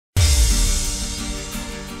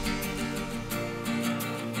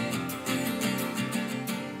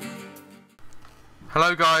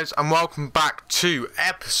Hello guys, and welcome back to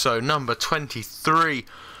episode number 23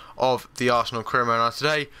 of the Arsenal Career Mode. Now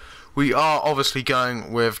today we are obviously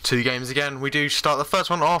going with two games again. We do start the first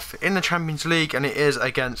one off in the Champions League, and it is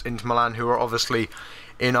against Inter Milan, who are obviously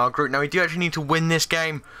in our group. Now we do actually need to win this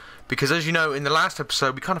game because, as you know, in the last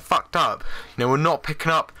episode we kind of fucked up. You know, we're not picking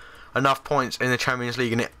up enough points in the Champions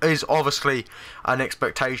League, and it is obviously an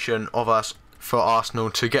expectation of us for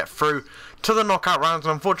Arsenal to get through to the knockout rounds.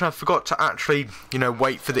 And unfortunately I forgot to actually,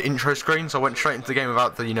 wait for the intro screen, so I went straight into the game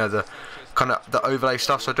without the, the kind of the overlay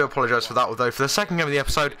stuff, so I do apologise for that, although for the second game of the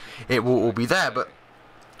episode it will all be there. But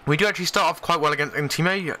we do actually start off quite well against Inter. You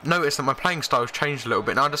may notice that my playing style has changed a little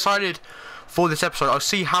bit. Now I decided for this episode I'll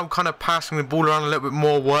see how kind of passing the ball around a little bit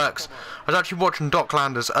more works. I was actually watching Doc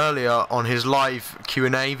Landers earlier on his live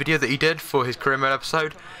Q&A video that he did for his Career Mode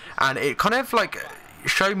episode, and it kind of like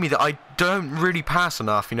showed me that I don't really pass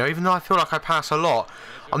enough. Even though I feel like I pass a lot,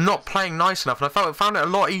 I'm not playing nice enough, and I found it a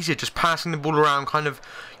lot easier just passing the ball around, kind of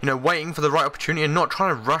waiting for the right opportunity and not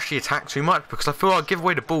trying to rush the attack too much, because I feel like I give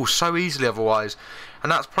away the ball so easily otherwise,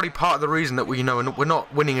 and that's probably part of the reason that we're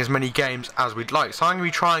not winning as many games as we'd like. So I'm going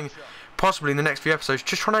to be trying, possibly in the next few episodes,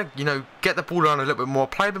 just trying to get the ball around a little bit more,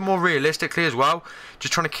 play a bit more realistically as well,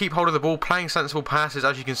 just trying to keep hold of the ball, playing sensible passes,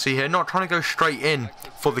 as you can see here, not trying to go straight in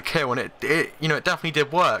for the kill. And it definitely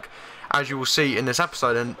did work, as you will see in this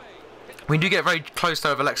episode. And we do get very close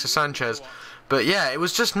to Alexis Sanchez, but yeah, it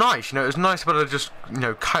was just nice. It was nice to be able to just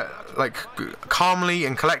like calmly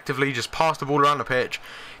and collectively just pass the ball around the pitch,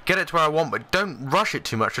 get it to where I want, but don't rush it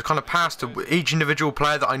too much. Just kind of pass to each individual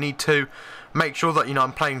player that I need to, make sure that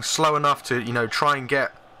I'm playing slow enough to try and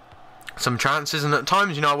get some chances. And at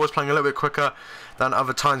times I was playing a little bit quicker than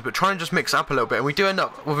other times, but try and just mix it up a little bit. And we do end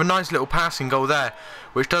up with a nice little passing goal there,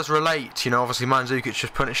 which does relate, obviously Mandzukic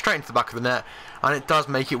just putting it straight into the back of the net, and it does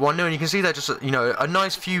make it 1-0. And you can see there just a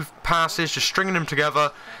nice few passes, just stringing them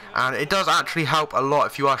together, and it does actually help a lot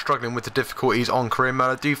if you are struggling with the difficulties on Career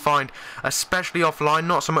Mode. I do find, especially offline,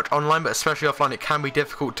 not so much online, but especially offline, it can be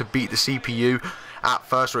difficult to beat the CPU at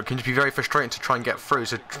first, or it can just be very frustrating to try and get through.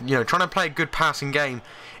 So trying to play a good passing game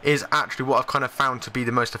is actually what I've kind of found to be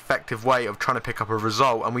the most effective way of trying to pick up a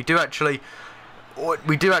result. And we do actually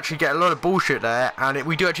get a lot of bullshit there, and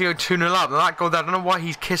we do actually go 2-0 up. And that goal there, I don't know why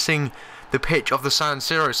he's kissing the pitch of the San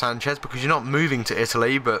Siro, Sanchez, because you're not moving to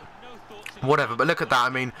Italy, but whatever. But look at that. I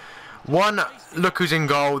mean, look who's in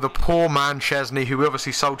goal, the poor man Szczesny, who we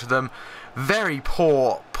obviously sold to them. Very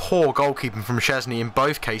poor goalkeeping from Szczesny in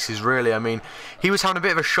both cases, really. I mean, he was having a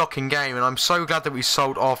bit of a shocking game, and I'm so glad that we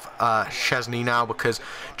sold off Szczesny now, because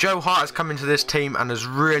Joe Hart has come into this team and has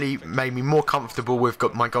really made me more comfortable with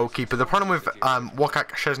my goalkeeper. The problem with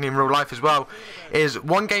Wakak Szczesny in real life as well is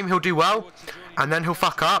one game he'll do well, and then he'll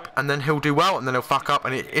fuck up, and then he'll do well, and then he'll fuck up,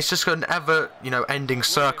 and it's just an ever, ending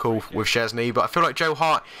circle with Szczesny. But I feel like Joe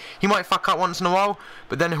Hart, he might fuck up once in a while,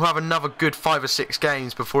 but then he'll have another good 5 or 6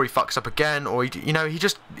 games before he fucks up again, or he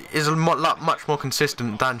just is much more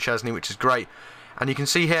consistent than Szczesny, which is great. And you can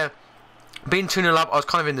see here, being 2-0 up, I was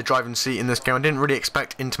kind of in the driving seat in this game. I didn't really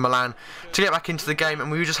expect Inter Milan to get back into the game, and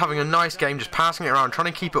we were just having a nice game, just passing it around,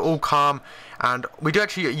 trying to keep it all calm. And we do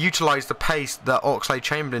actually utilise the pace that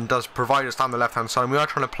Oxlade-Chamberlain does provide us down the left-hand side, and we are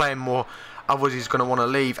trying to play him more, otherwise he's going to want to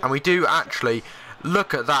leave. And we do actually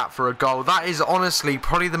look at that for a goal. That is honestly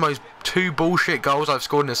probably the most 2 bullshit goals I've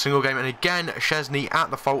scored in a single game, and again, Szczesny at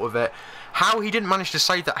the fault of it. How he didn't manage to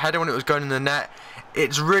save that header when it was going in the net,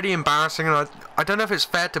 it's really embarrassing, and I don't know if it's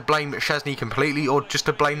fair to blame Szczesny completely or just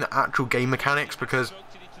to blame the actual game mechanics, because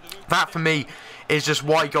that for me is just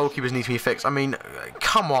why goalkeepers need to be fixed. I mean,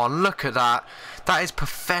 come on, look at that. That is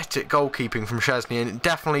pathetic goalkeeping from Szczesny, and it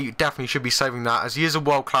definitely should be saving that, as he is a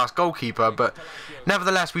world-class goalkeeper. But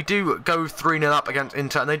nevertheless, we do go 3-0 up against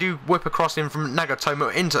Inter, and they do whip across in from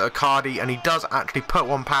Nagatomo into Icardi, and he does actually put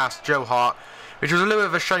one past Joe Hart, which was a little bit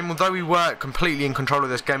of a shame. Although we were completely in control of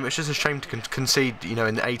this game, it's just a shame to concede,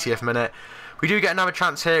 in the 80th minute. We do get another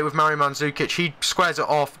chance here with Mario Mandzukic. He squares it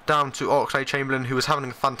off down to Oxlade-Chamberlain, who was having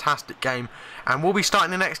a fantastic game. And we'll be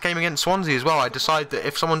starting the next game against Swansea as well. I decide that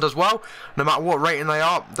if someone does well, no matter what rating they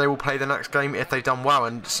are, they will play the next game if they've done well.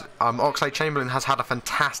 And Oxlade-Chamberlain has had a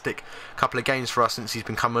fantastic couple of games for us since he's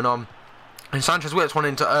been coming on. And Sanchez whips one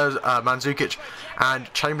into Mandzukic,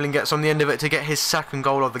 and Chamberlain gets on the end of it to get his second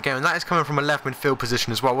goal of the game. And that is coming from a left midfield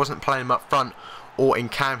position as well. Wasn't playing him up front or in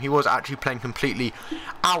cam. He was actually playing completely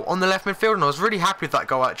out on the left midfield, and I was really happy with that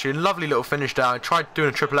goal actually. Lovely little finish there. I tried doing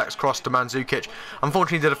a triple X cross to Mandzukic.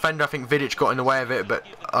 Unfortunately the defender, I think Vidic, got in the way of it, but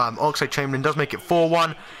Oxlade-Chamberlain does make it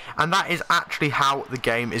 4-1, and that is actually how the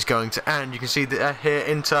game is going to end. You can see that here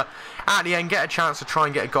Inter at the end get a chance to try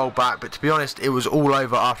and get a goal back, but to be honest, it was all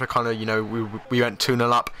over after kind of, we went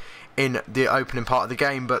 2-0 up in the opening part of the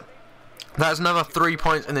game. But that's another 3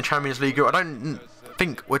 points in the Champions League. I don't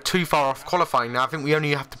think we're too far off qualifying now. I think we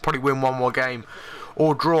only have to probably win one more game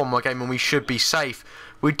or draw one more game and we should be safe.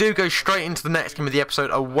 We do go straight into the next game of the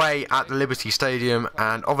episode away at the Liberty Stadium,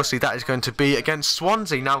 and obviously that is going to be against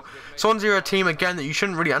Swansea. Now, Swansea are a team, again, that you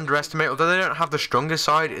shouldn't really underestimate, although they don't have the strongest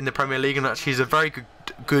side in the Premier League, and actually is a very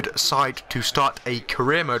good side to start a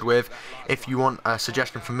career mode with, if you want a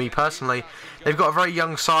suggestion from me personally. They've got a very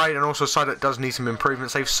young side, and also a side that does need some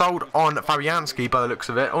improvements. They've sold on Fabianski by the looks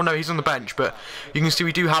of it. Oh no, he's on the bench, but you can see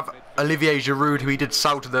we do have Olivier Giroud, who we did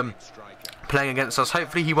sell to them, playing against us.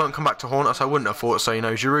 Hopefully he won't come back to haunt us. I wouldn't have thought so. You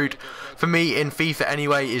know, Giroud, for me in FIFA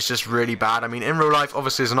anyway, is just really bad. I mean, in real life,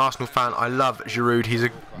 obviously as an Arsenal fan, I love Giroud. He's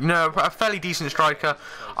a fairly decent striker,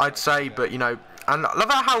 I'd say. But and I love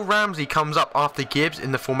how Ramsey comes up after Gibbs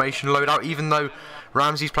in the formation loadout, even though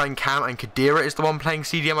Ramsey's playing Cam and Khedira is the one playing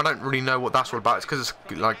CDM. I don't really know what that's all about. It's because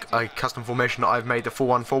it's like a custom formation that I've made, the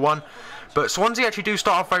 4-1-4-1. But Swansea actually do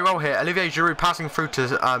start off very well here. Olivier Giroud passing through to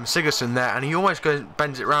Sigurdsson there, and he almost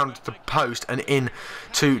bends it round the post and in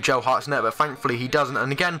to Joe Hart's net, but thankfully he doesn't.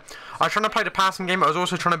 And again, I was trying to play the passing game, but I was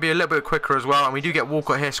also trying to be a little bit quicker as well. And we do get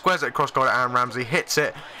Walcott here, squares it across goal to Aaron Ramsey, hits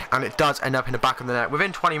it, and it does end up in the back of the net.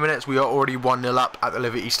 Within 20 minutes, we are already 1-0 up at the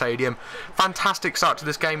Liberty Stadium. Fantastic start to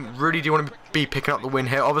this game. Really do want to be picking up the win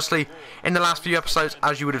here. Obviously, in the last few episodes,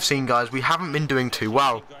 as you would have seen, guys, we haven't been doing too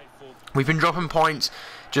well. We've been dropping points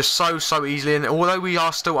just so easily, and although we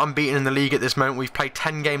are still unbeaten in the league at this moment, we've played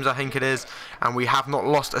 10 games I think it is, and we have not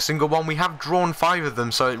lost a single one. We have drawn 5 of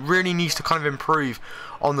them, so it really needs to kind of improve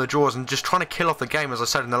on the draws and just trying to kill off the game, as I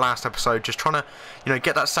said in the last episode, just trying to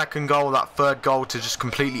get that second goal, that third goal to just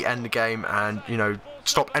completely end the game and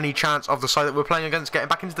stop any chance of the side that we're playing against getting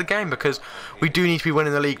back into the game, because we do need to be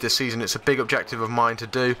winning the league this season. It's a big objective of mine to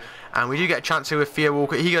do, and we do get a chance here with Theo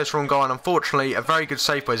Walcott. He goes for on goal, and unfortunately a very good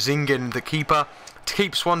save by Zingin, the keeper, to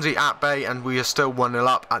keep Swansea at bay, and we are still 1-0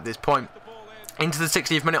 up at this point. Into the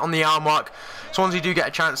 60th minute on the hour mark, Swansea do get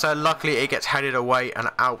a chance there. Luckily it gets headed away and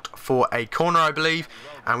out for a corner, I believe,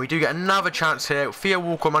 and we do get another chance here. Theo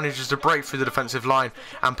Walcott manages to break through the defensive line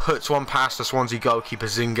and puts one past the Swansea goalkeeper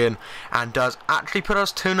Zingin, and does actually put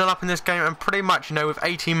us 2-0 up in this game. And pretty much, with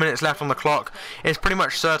 18 minutes left on the clock, it's pretty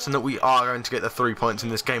much certain that we are going to get the 3 points in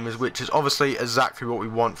this game, which is obviously exactly what we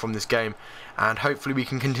want from this game. And hopefully we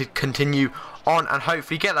can continue on and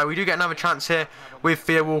hopefully get that. We do get another chance here with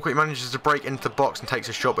Theo Walcott. He manages to break into the box and takes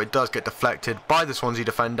a shot, but it does get deflected by the Swansea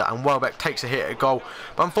defender, and Welbeck takes a hit at goal.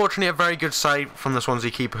 But unfortunately a very good save from the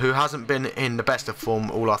Swansea keeper, who hasn't been in the best of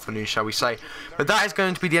form all afternoon, shall we say. But that is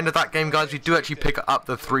going to be the end of that game, guys. We do actually pick up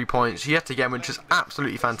the 3 points yet again, which is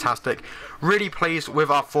absolutely fantastic. Really pleased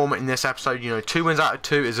with our form in this episode. 2 wins out of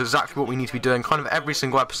 2 is exactly what we need to be doing kind of every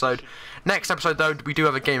single episode. Next episode though, we do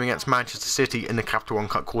have a game against Manchester City in the Capital One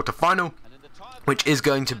Cup quarter-final, which is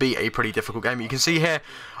going to be a pretty difficult game. You can see here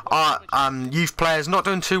our youth players not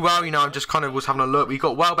doing too well. I just kind of was having a look. We've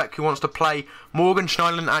got Welbeck, who wants to play. Morgan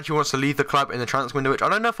Schneiderlin actually wants to leave the club in the transfer window, which I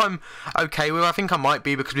don't know if I'm okay with. I think I might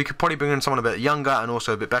be, because we could probably bring in someone a bit younger and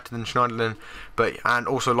also a bit better than Schneiderlin, and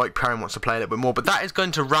also like Perrin wants to play a little bit more. But that is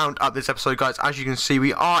going to round up this episode, guys. As you can see,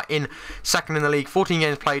 we are in second in the league. 14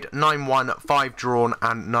 games played, 9-1, 5 drawn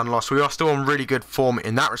and none lost. We are still on really good form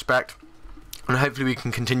in that respect, and hopefully we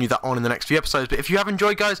can continue that on in the next few episodes. But if you have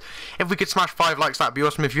enjoyed, guys, if we could smash 5 likes, that'd be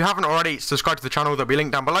awesome. If you haven't already, subscribe to the channel. There'll be a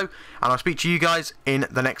link down below, and I'll speak to you guys in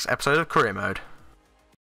the next episode of Career Mode.